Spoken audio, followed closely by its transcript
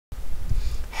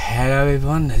Hello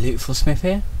everyone, Luteful Smith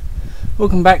here.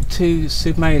 Welcome back to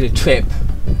Super Mario The Trip.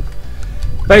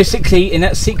 Basically, in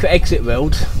that secret exit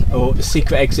world, or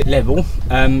secret exit level,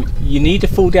 you need to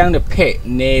fall down a pit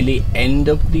near the end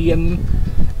of the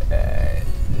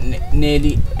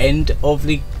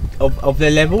of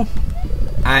the level,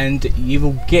 and you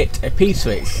will get a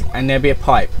P-switch, and there'll be a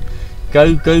pipe.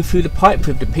 Go through the pipe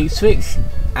with the P-switch,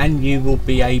 and you will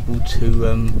be able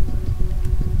to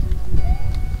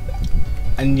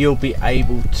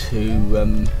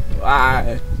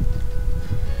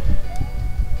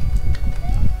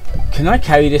can I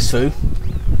carry this through?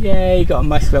 Yeah, you got a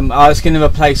mushroom. I was going to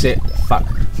replace it. Fuck.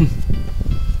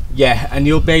 Yeah, and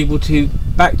you'll be able to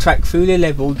backtrack through the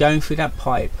level going through that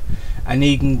pipe, and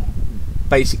you can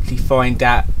basically find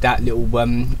that little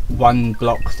one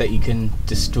block that you can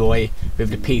destroy with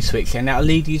the P switch, and that'll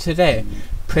lead you to there.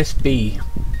 Press B,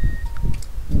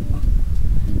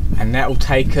 and that will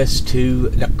take us to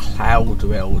the Cloud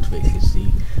World, which is the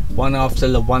one after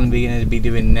the one we're going to be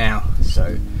doing now.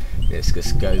 So let's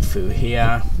just go through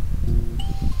here.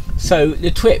 So the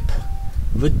trip,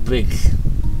 Woodbridge.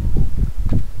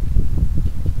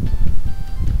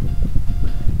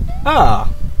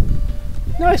 Ah,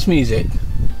 nice music.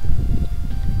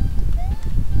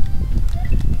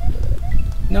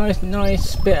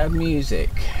 Nice bit of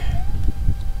music.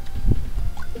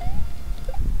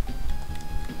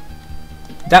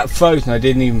 That frozen, I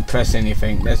didn't even press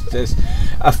anything.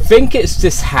 I think it's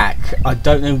this hack. I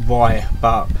don't know why,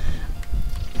 but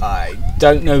I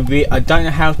don't know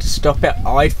how to stop it.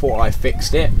 I thought I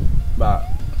fixed it, but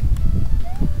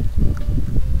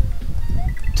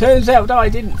turns out that I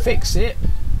didn't fix it.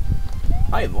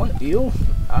 I want you.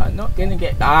 I'm not gonna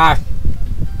get.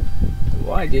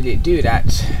 Why did it do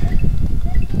that?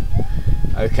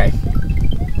 Okay.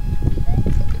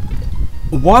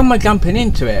 Why am I jumping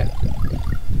into it?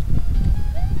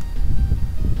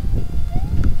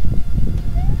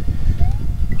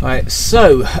 Right,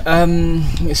 so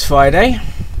it's Friday.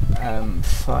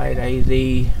 Friday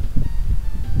the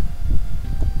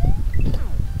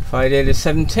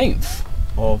 17th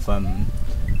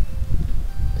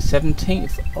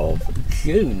of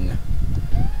June.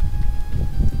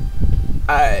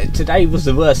 Today was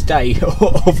the worst day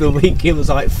of the week. It was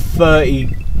like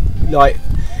 30, like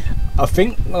I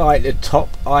think like the top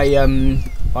I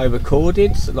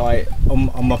recorded like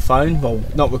on my phone. Well,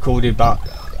 not recorded, but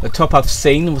the top I've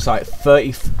seen was like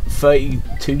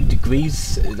 32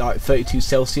 degrees, like 32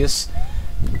 Celsius,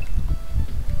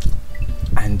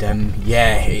 and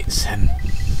yeah, it's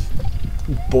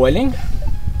boiling.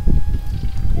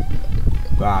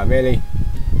 Wow, really?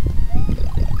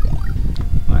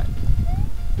 Right.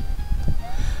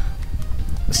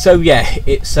 So yeah,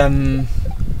 it's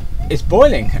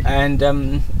boiling, and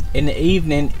in the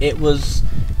evening it was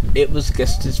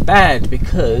just as bad,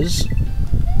 because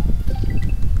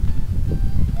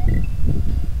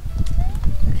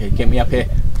get me up here,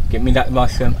 get me that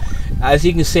mushroom. As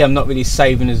you can see, I'm not really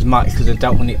saving as much because I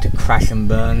don't want it to crash and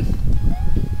burn,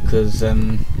 because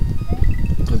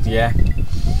yeah.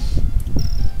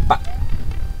 But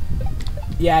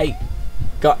yay,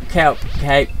 got cape.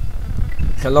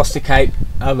 I lost the cape.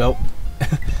 Oh well.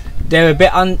 They're a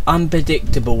bit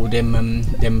unpredictable,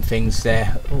 them things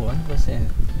there. Oh, what was it?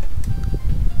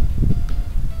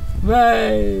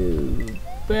 Whoa,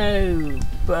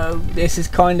 this is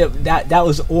kind of that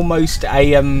was almost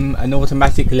a an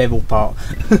automatic level part.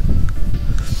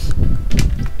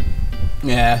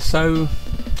 Yeah, so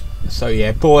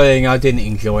yeah, boiling. I didn't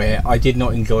enjoy it. I did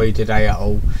not enjoy today at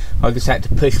all. I just had to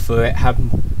push through it.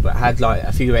 Had like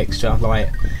a few extra like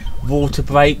water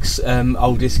breaks.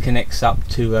 I'll disconnect up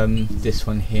to this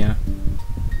one here.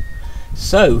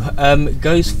 So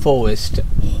Ghost Forest,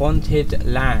 Haunted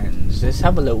Lands. Let's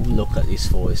have a little look at this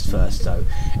forest first though.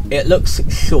 It looks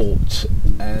short.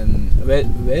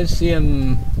 Where's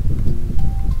the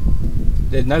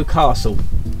there's no castle.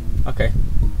 Okay.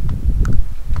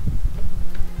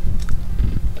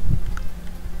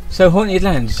 So Haunted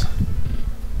Lands.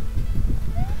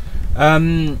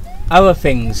 Other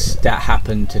things that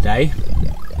happened today.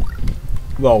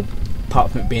 Well,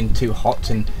 apart from it being too hot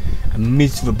and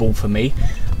miserable for me,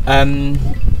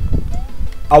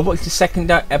 I watched the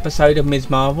second episode of Ms.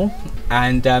 Marvel,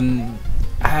 and I'm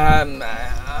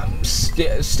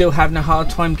still having a hard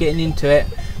time getting into it.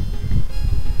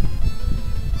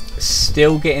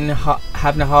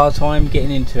 Having a hard time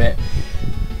getting into it.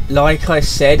 Like I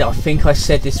said, I think I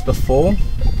said this before,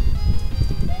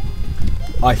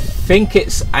 I think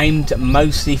it's aimed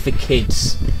mostly for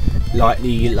kids, like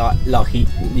the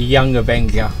young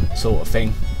Avenger sort of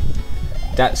thing.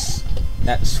 That's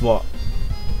what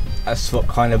That's what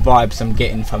kind of vibes I'm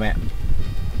getting from it.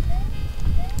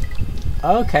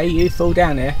 Okay, you fall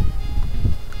down here.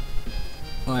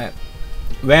 Right,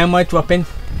 where am I dropping?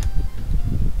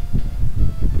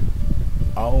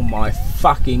 Oh my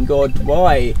fucking god,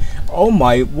 why? Oh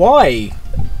my, why?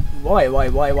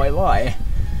 Why?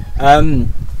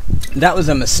 That was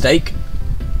a mistake.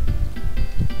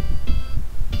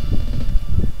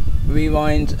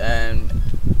 Rewind and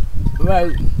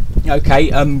well, okay.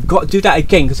 Got to do that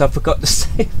again because I forgot to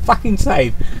fucking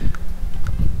save.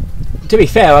 To be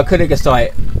fair, I could have just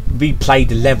like replayed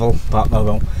the level, but oh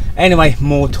well. Anyway,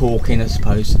 more talking, I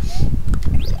suppose.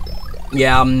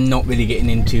 Yeah, I'm not really getting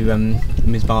into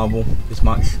Ms. Marvel as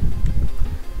much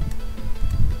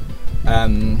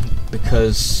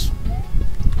because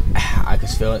I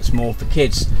just feel it's more for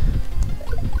kids.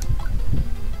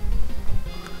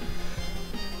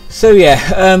 So yeah,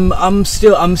 I'm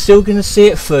still gonna see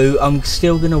it through. I'm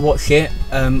still gonna watch it.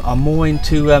 I'm more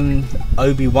into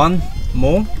Obi-Wan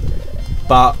more,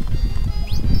 but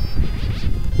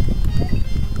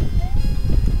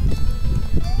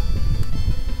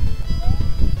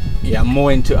yeah, I'm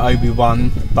more into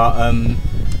Obi-Wan, but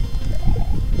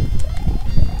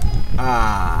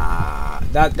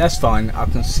that's fine. I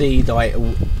can see like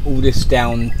all this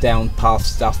down path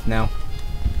stuff now.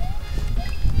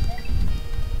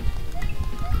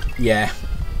 Yeah.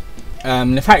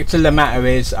 The fact of the matter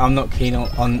is, I'm not keen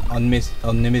on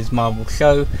the Ms. Marvel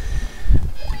show.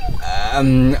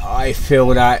 I feel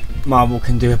that Marvel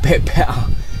can do a bit better,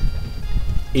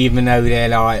 even though they're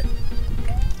like,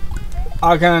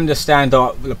 I can understand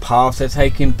the path they're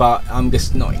taking, but I'm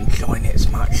just not enjoying it as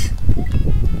much.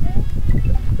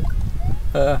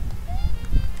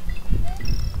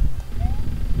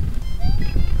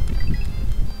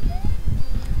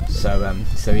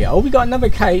 So yeah. Oh, we got another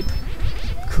cape.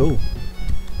 Cool.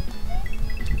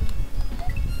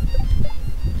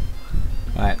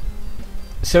 Right.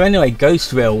 So anyway,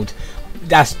 Ghost World.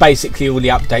 That's basically all the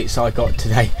updates I got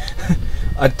today.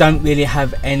 I don't really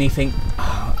have anything.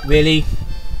 Really?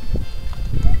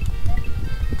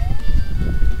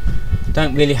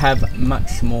 Don't really have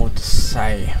much more to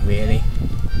say, really.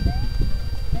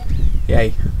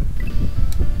 Yay.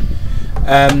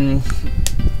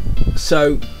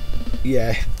 So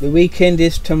yeah, the weekend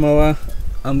is tomorrow.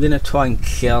 I'm gonna try and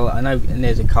chill. I know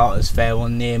there's a Carter's Fair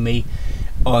on near me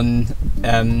on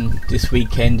this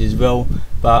weekend as well,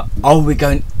 but oh, we're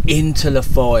going into the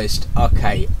forest.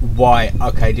 Okay, why?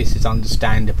 Okay, this is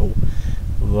understandable.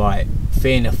 Right,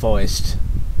 Fear in the Forest.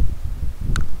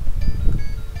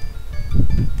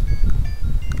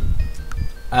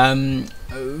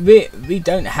 We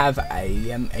don't have a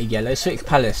Yellow Switch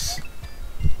Palace.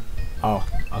 Oh,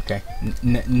 okay.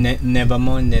 Never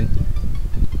mind then.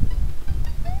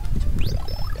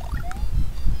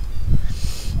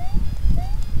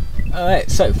 Alright,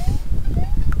 so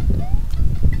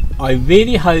I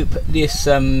really hope this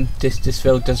this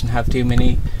field doesn't have too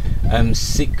many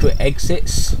secret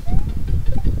exits.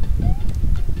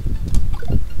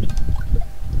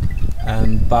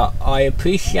 But I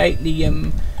appreciate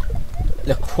the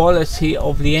quality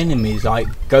of the enemies, like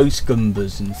Ghost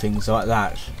Gumbas and things like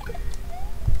that.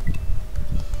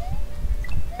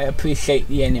 I appreciate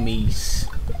the enemies.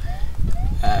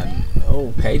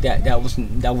 Okay, that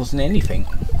wasn't anything.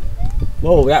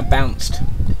 Whoa, that bounced.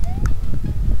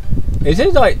 Is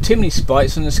there like too many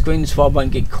sprites on the screen so I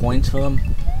won't get coins for them?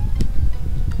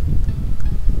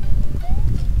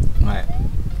 Right,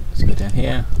 let's go down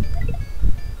here.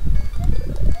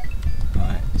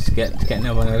 Alright, let's get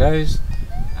another one of those.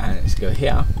 And let's go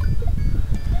here.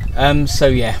 So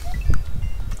yeah,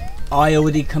 I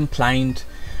already complained.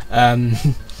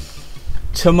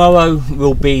 Tomorrow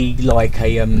will be like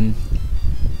a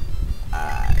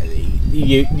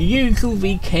the usual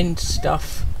weekend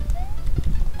stuff.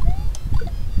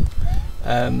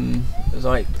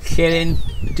 Like chilling,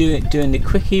 doing the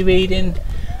quickie reading,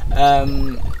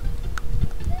 and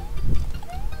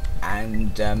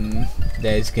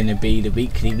there's going to be the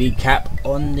weekly recap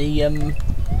on the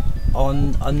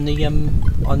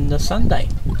on the Sunday.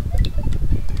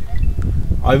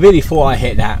 I really thought I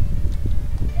hit that.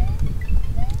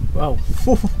 Well,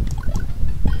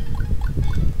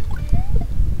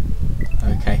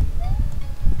 okay.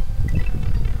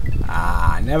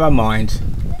 Never mind.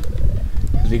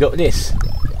 Because we got this.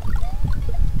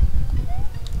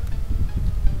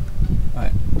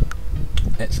 Right.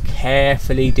 Let's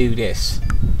carefully do this.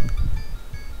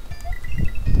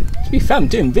 To be fair, I'm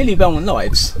doing really well on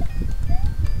lives.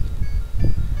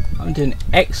 I'm doing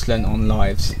excellent on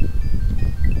lives.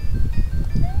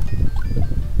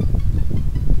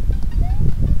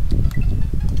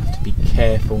 Have to be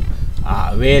careful.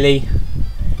 Ah, really?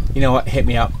 You know what? Hit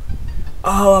me up.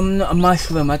 Oh, I'm not a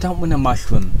mushroom. I don't want a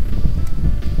mushroom.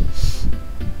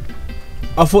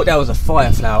 I thought that was a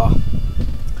fire flower.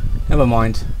 Never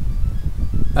mind.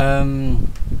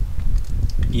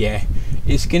 Yeah,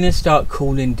 it's gonna start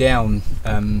cooling down.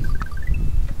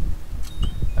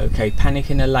 Okay,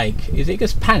 panic in a lake. Is it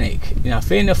just panic? You know,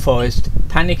 fear in the forest,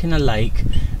 panic in a lake.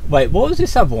 Wait, what was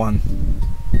this other one?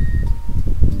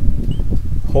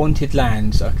 Haunted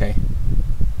lands. Okay.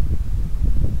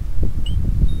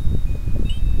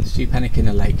 Let's do panic in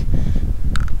a lake.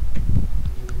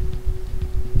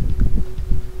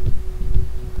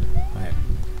 Right.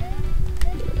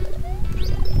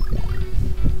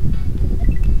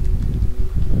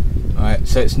 Alright,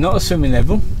 so it's not a swimming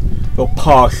level. Well,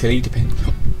 partially, depends.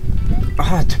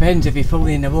 Ah, depends if you fall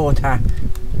in the water.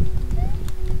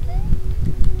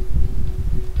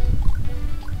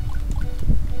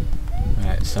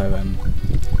 Right, so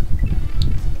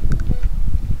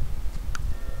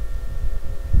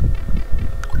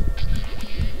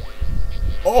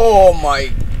oh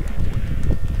my!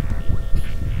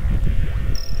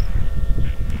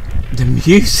 The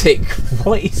music.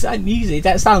 What is that music?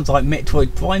 That sounds like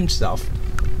Metroid Prime stuff.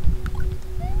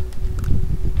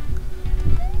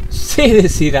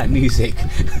 Seriously, that music.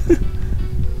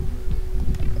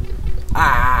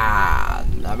 Ah,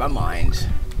 never mind.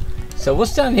 So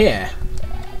what's down here?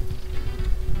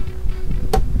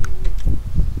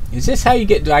 Is this how you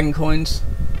get dragon coins?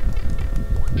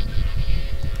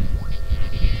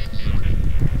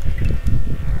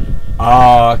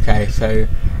 Oh, okay. So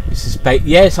this is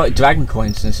yeah, it's like dragon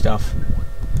coins and stuff.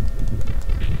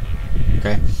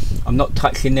 Okay, I'm not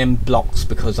touching them blocks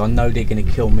because I know they're gonna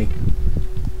kill me.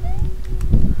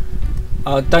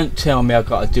 Oh, don't tell me I've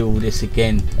got to do all this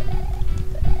again.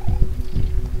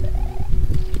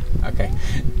 Okay.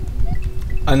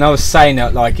 And I was saying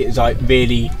that like it was like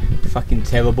really fucking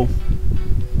terrible.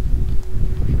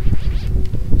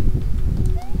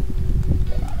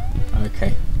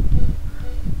 Okay.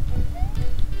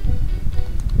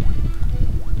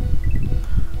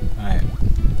 Alright.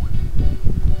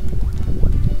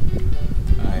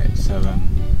 Alright, so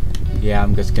yeah,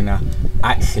 I'm just gonna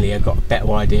actually I've got a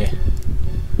better idea.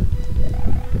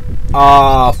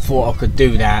 Ah, I thought I could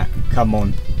do that. Come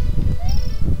on.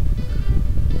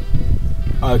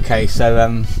 Okay,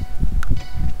 so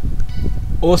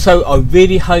also I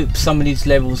really hope some of these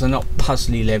levels are not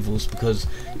puzzly levels because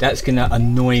that's gonna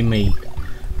annoy me.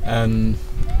 Yeah,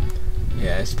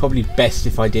 it's probably best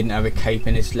if I didn't have a cape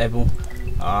in this level.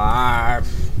 Ah,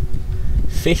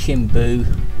 fishing boo.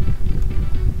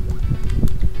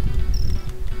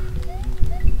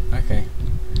 Okay.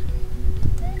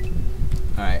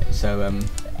 Alright, so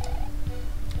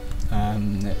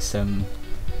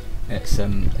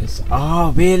it's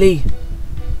oh really?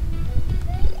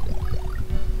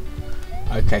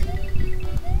 Okay.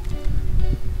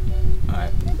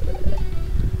 Alright.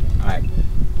 Alright.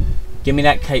 Give me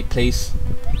that cape, please.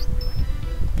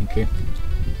 Thank you.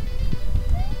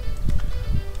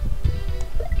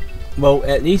 Well,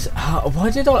 at least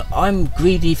why did I'm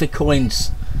greedy for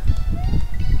coins.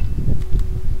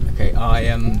 Okay, I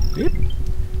am yep.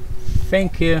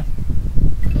 Thank you.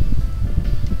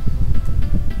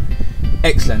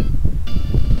 Excellent.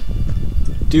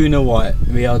 Doing alright.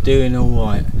 We are doing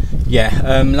alright.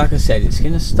 Yeah, like I said, it's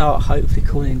going to start hopefully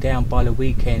cooling down by the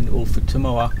weekend or for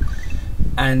tomorrow.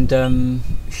 And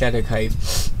Shadow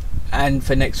Cave. And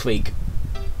for next week.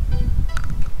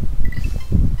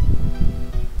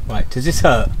 Right, does this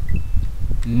hurt?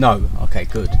 No. Okay,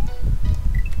 good.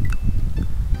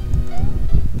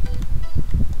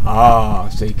 Ah,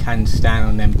 so you can stand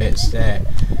on them bits there.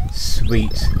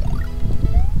 Sweet.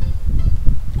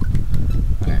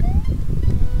 Right.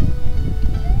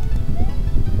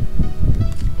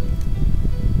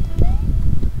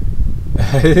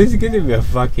 This is gonna be a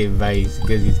fucking maze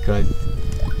because he's got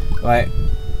right.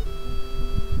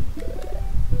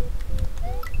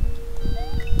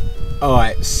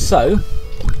 Alright, so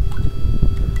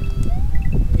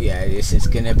yeah, this is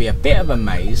gonna be a bit of a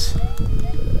maze.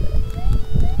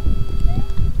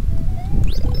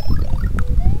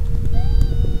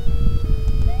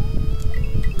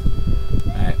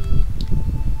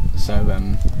 So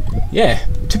yeah,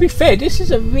 to be fair, this is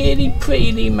a really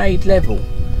prettily made level,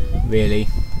 really.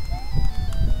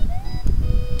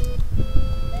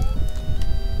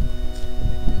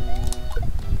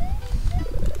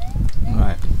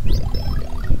 Right.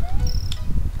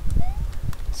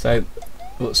 So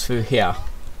what's through here?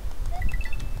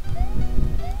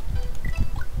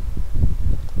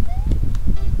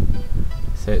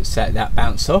 So set that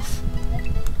bounce off.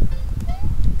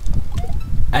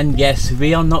 And yes,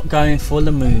 we are not going for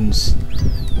the moons.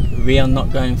 We are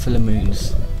not going for the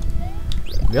moons.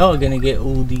 We are going to get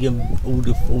all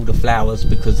the flowers,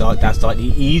 because that's like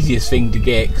the easiest thing to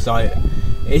get. Because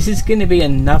this is going to be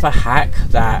another hack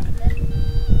that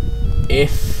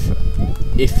if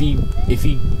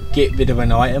you get rid of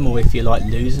an item, or if you like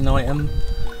lose an item,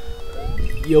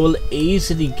 you'll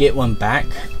easily get one back.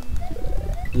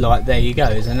 Like, there you go,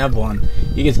 there's another one.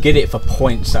 You just get it for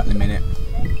points at the minute.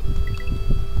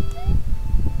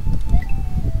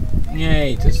 Yeah,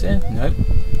 it does there. Nope.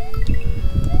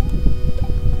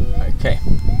 Okay.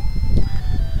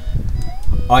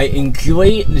 I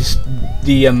enjoy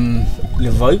the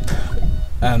rope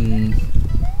and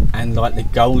like the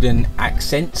golden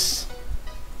accents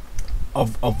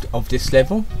of this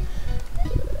level.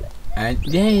 And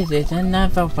yeah, there's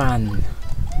another one.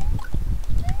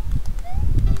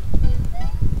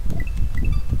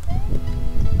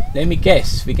 Let me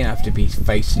guess, we're gonna have to be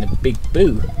facing a big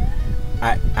boo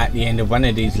at the end of one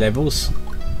of these levels.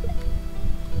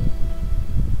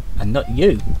 And not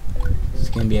you. It's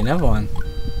gonna be another one.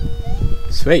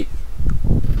 Sweet.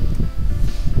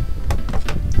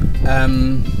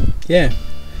 Yeah.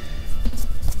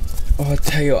 Oh, I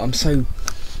tell you what,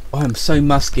 I'm so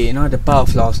musky, and I had a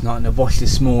bath last night and a wash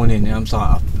this morning, and I'm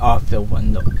like, I feel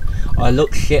one look. I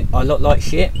look like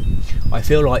shit. I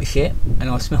feel like shit, and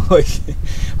I smell like shit.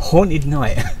 Haunted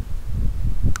night.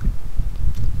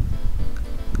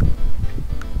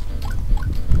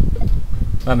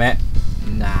 Wait a minute.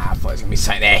 Nah, I thought it was gonna be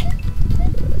something there.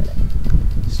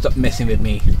 Stop messing with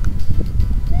me.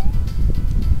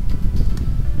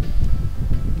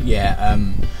 Yeah,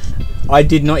 I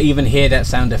did not even hear that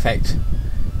sound effect.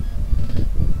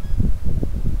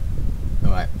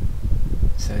 Alright.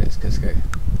 So let's go.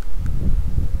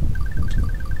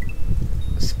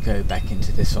 Let's go back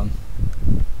into this one.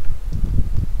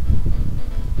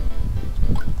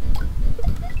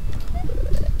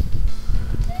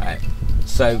 Right.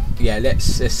 So yeah,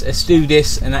 let's do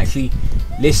this and actually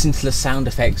listen to the sound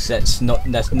effects that's not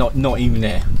even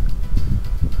there.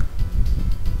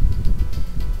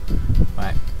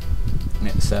 Right.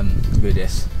 Let's do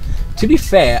this. To be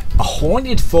fair, a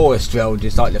haunted forest world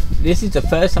is like this is the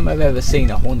first time I've ever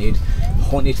seen a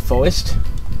haunted forest.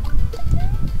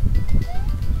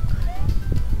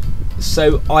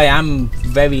 So I am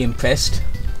very impressed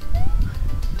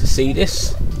to see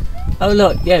this. Oh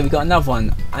look, yeah, we got another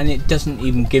one, and it doesn't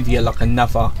even give you like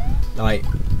another like.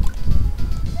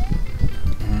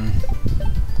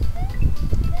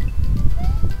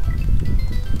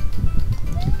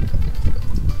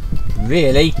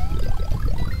 Really?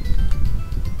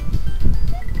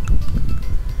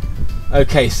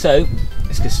 Okay, so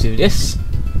let's just do this.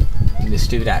 And let's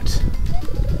do that.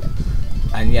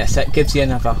 And yes, that gives you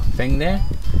another thing there.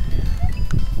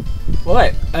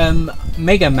 Right,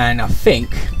 Mega Man, I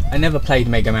think. I never played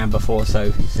Mega Man before,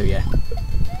 so yeah.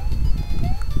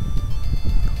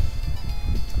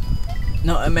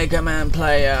 Not a Mega Man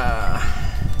player.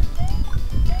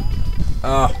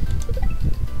 Oh.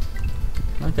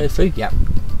 I go through, yep.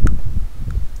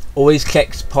 Always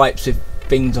collects pipes with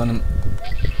things on them.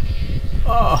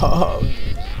 Oh,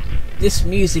 this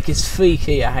music is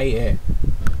freaky, I hate it.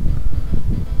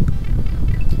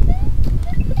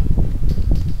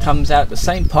 Comes out the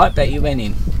same pipe that you went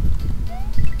in.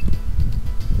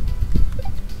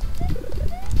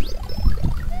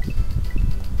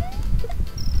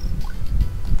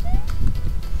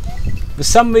 For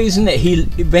some reason,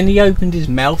 when he opened his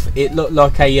mouth, it looked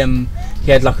like a he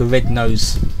had like a red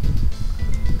nose.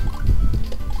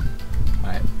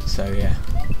 Right, so yeah.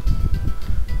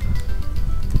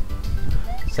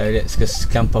 So let's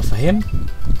just jump off of him.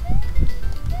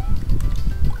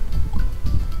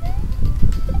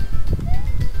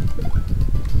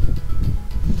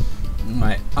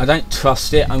 Right, I don't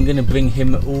trust it. I'm gonna bring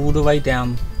him all the way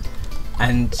down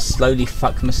and slowly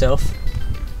fuck myself.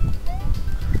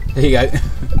 There you go.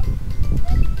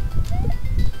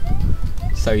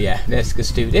 So yeah, let's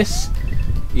just do this.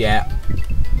 Yeah,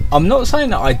 I'm not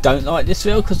saying that I don't like this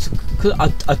world, because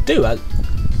I do. I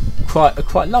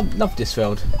quite love this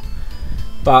world,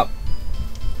 but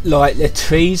like the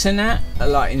trees and that are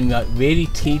like in like really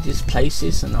tedious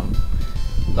places, and I'm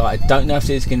like, I don't know if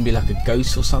there's going to be like a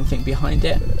ghost or something behind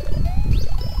it.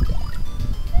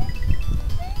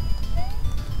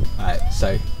 Right,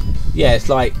 so yeah, it's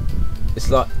like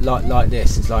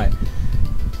this. It's like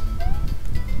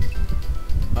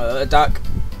duck.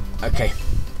 Okay.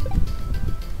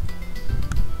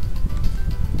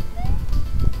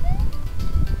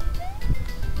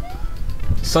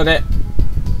 Sod it.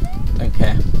 Don't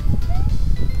care.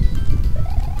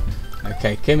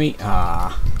 Okay, Kimmy.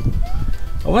 Ah.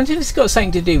 I wonder if it's got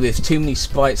something to do with too many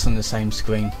sprites on the same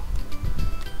screen.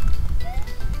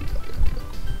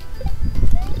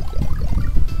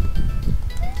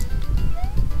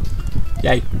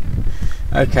 Yay.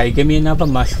 Okay, give me another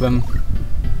mushroom.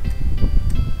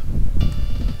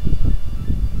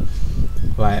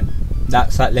 Right,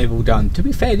 that's that level done. To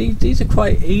be fair, these are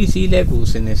quite easy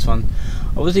levels in this one.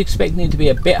 I was expecting it to be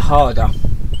a bit harder.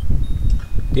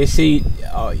 Do you see?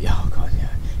 Oh, yeah, oh god, yeah.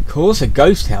 Of course, a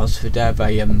ghost house would have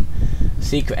a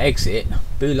secret exit.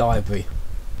 Boo library.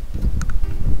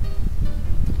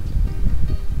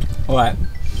 Alright.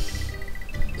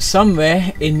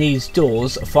 Somewhere in these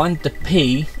doors, find the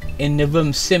P in the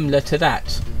room similar to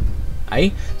that. Eh?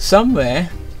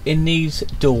 Somewhere in these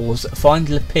doors, find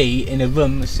the P in a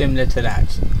room similar to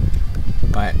that.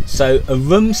 Right, so a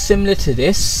room similar to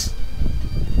this.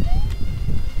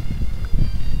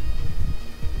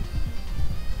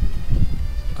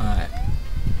 Alright.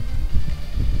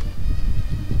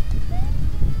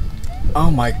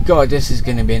 Oh my god, this is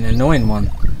going to be an annoying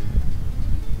one.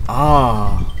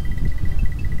 Ah.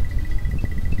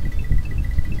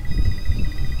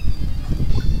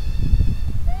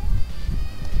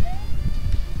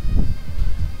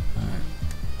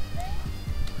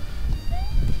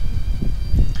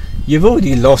 You've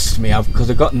already lost me because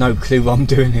I've got no clue what I'm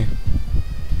doing here.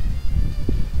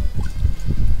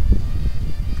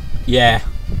 Yeah.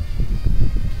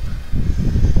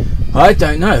 I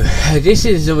don't know. This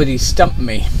has already stumped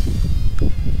me.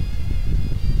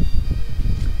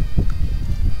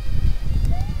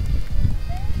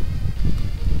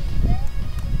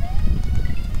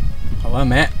 Oh,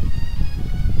 I'm at.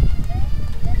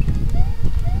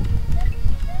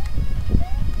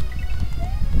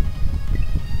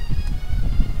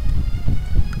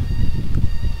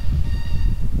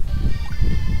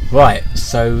 Right,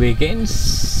 so we're getting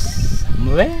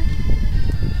somewhere.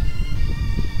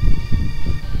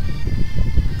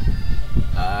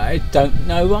 I don't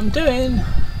know what I'm doing.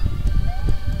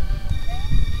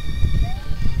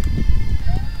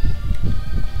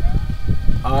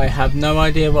 I have no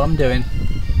idea what I'm doing.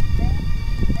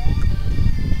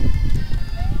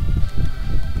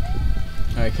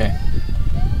 Okay.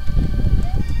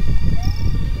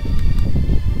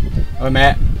 I'm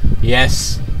at.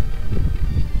 Yes.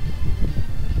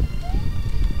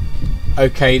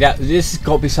 Okay, this has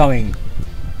got to be something.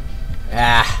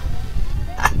 Ah.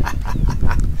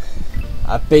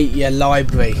 I beat your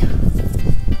library.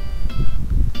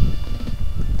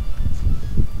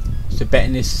 So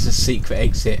betting this is a secret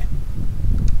exit.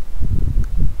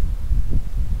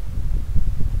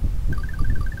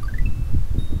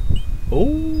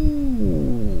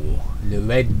 Ooh, the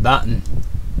red button.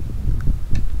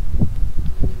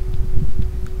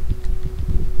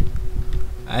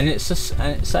 And it's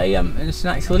an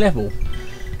actual level.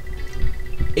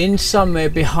 In somewhere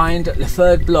behind the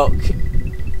third block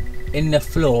in the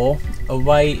floor, a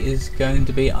way is going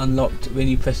to be unlocked when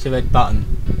you press the red button.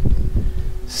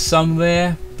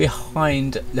 Somewhere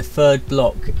behind the third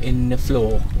block in the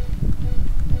floor.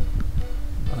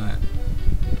 Right.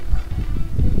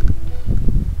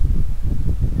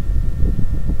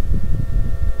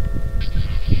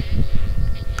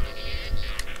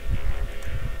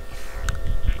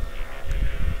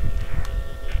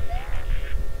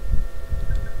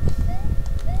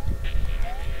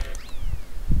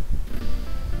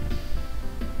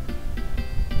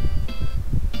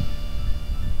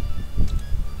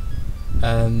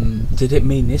 Did it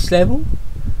mean this level?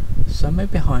 Somewhere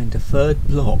behind the third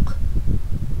block.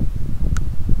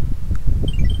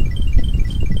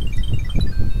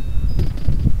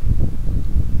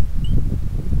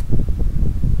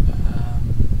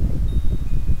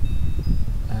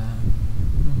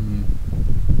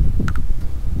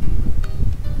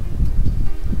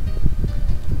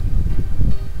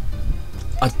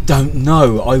 I don't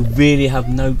know. I really have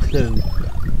no clue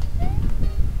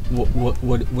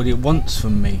what it wants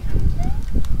from me.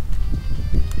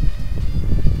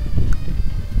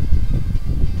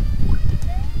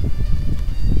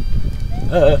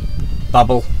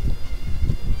 Bubble.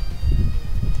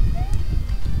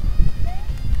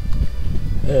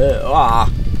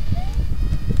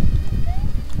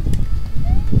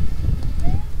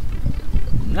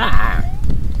 Nah.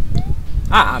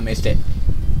 I missed it.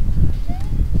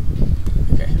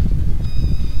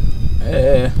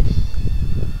 Okay.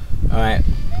 Alright.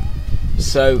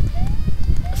 So,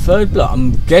 third block.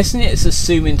 I'm guessing it's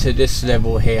assuming to this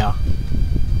level here.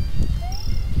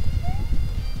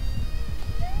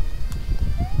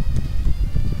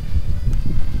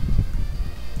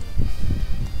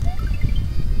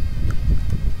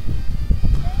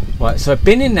 Right, so I've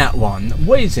been in that one.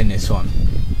 What is in this one?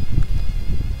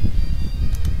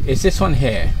 is this one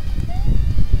here.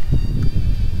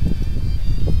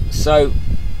 So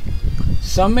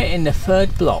somewhere in the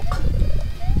third block.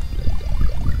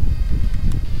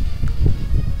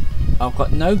 I've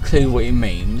got no clue what it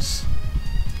means.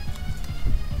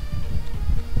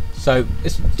 So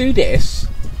let's do this.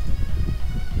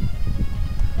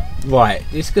 Right,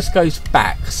 this just goes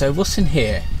back. So what's in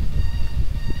here?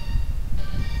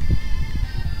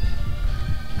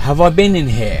 Have I been in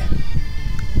here?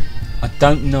 I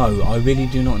don't know. I really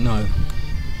do not know.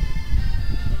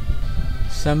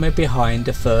 Somewhere behind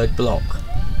the third block.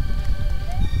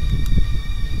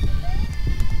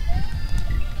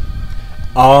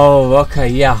 Oh, okay,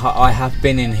 yeah, I have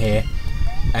been in here.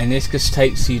 And this just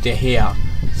takes you to here.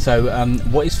 So,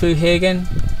 what is through here again?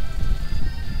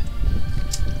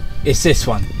 It's this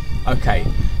one. Okay,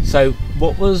 so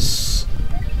what was...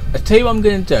 I'll tell you what I'm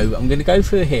going to do. I'm going to go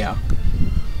through here.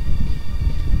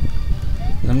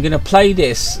 And I'm going to play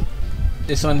this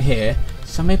one here.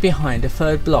 Somewhere behind the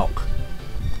third block.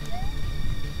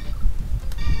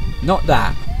 Not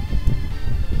that.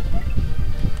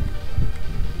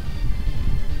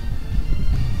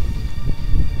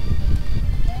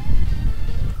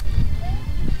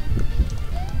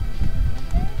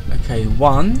 Okay,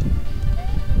 one.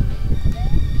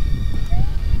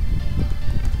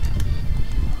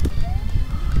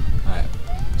 Right.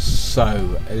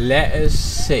 So let us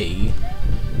see.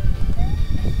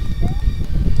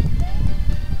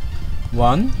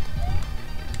 1,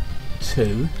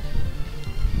 2.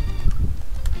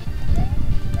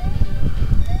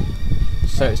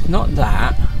 So it's not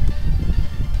that.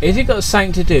 Is it got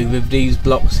something to do with these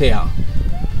blocks here?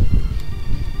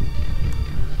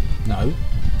 No.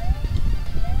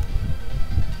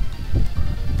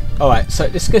 Alright, so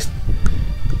let's just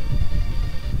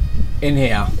in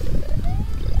here.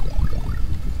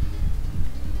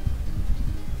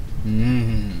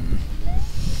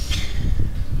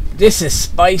 This is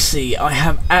spicy. I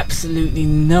have absolutely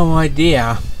no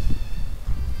idea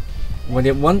what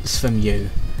it wants from you.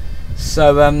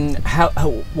 So where am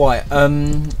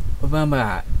I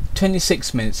at?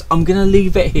 26 minutes. I'm gonna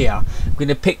leave it here. I'm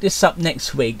gonna pick this up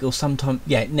next week or sometime,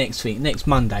 yeah, next week, next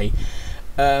Monday,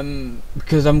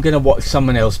 because I'm gonna watch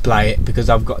someone else play it because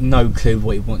I've got no clue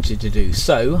what he wants you to do.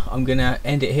 So I'm gonna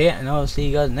end it here and I'll see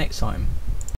you guys next time.